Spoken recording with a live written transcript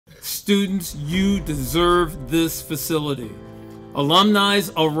Students, you deserve this facility. Alumni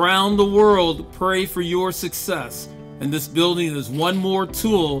around the world pray for your success, and this building is one more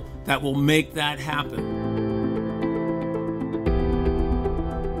tool that will make that happen.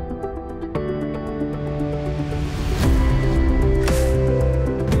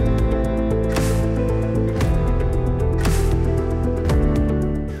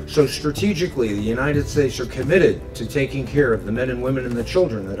 So strategically, the United States are committed to taking care of the men and women and the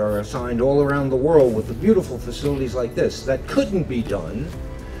children that are assigned all around the world with the beautiful facilities like this. That couldn't be done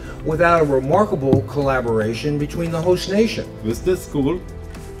without a remarkable collaboration between the host nation. With this school,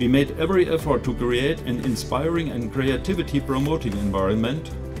 we made every effort to create an inspiring and creativity-promoting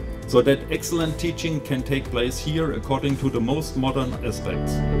environment so that excellent teaching can take place here according to the most modern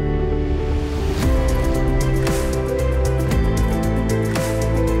aspects.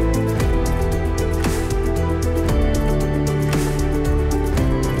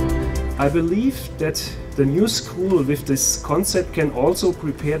 I believe that the new school with this concept can also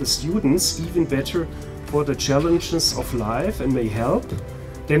prepare the students even better for the challenges of life and may help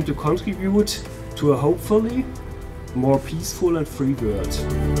them to contribute to a hopefully more peaceful and free world.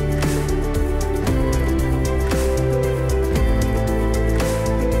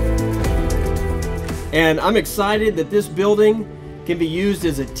 And I'm excited that this building can be used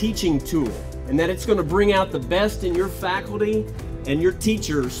as a teaching tool and that it's going to bring out the best in your faculty and your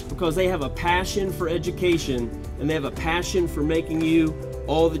teachers because they have a passion for education and they have a passion for making you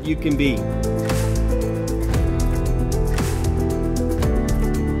all that you can be.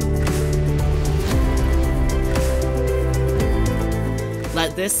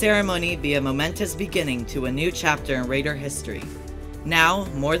 Let this ceremony be a momentous beginning to a new chapter in Raider history. Now,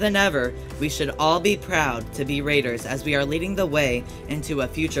 more than ever, we should all be proud to be Raiders as we are leading the way into a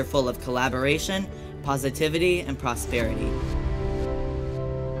future full of collaboration, positivity, and prosperity.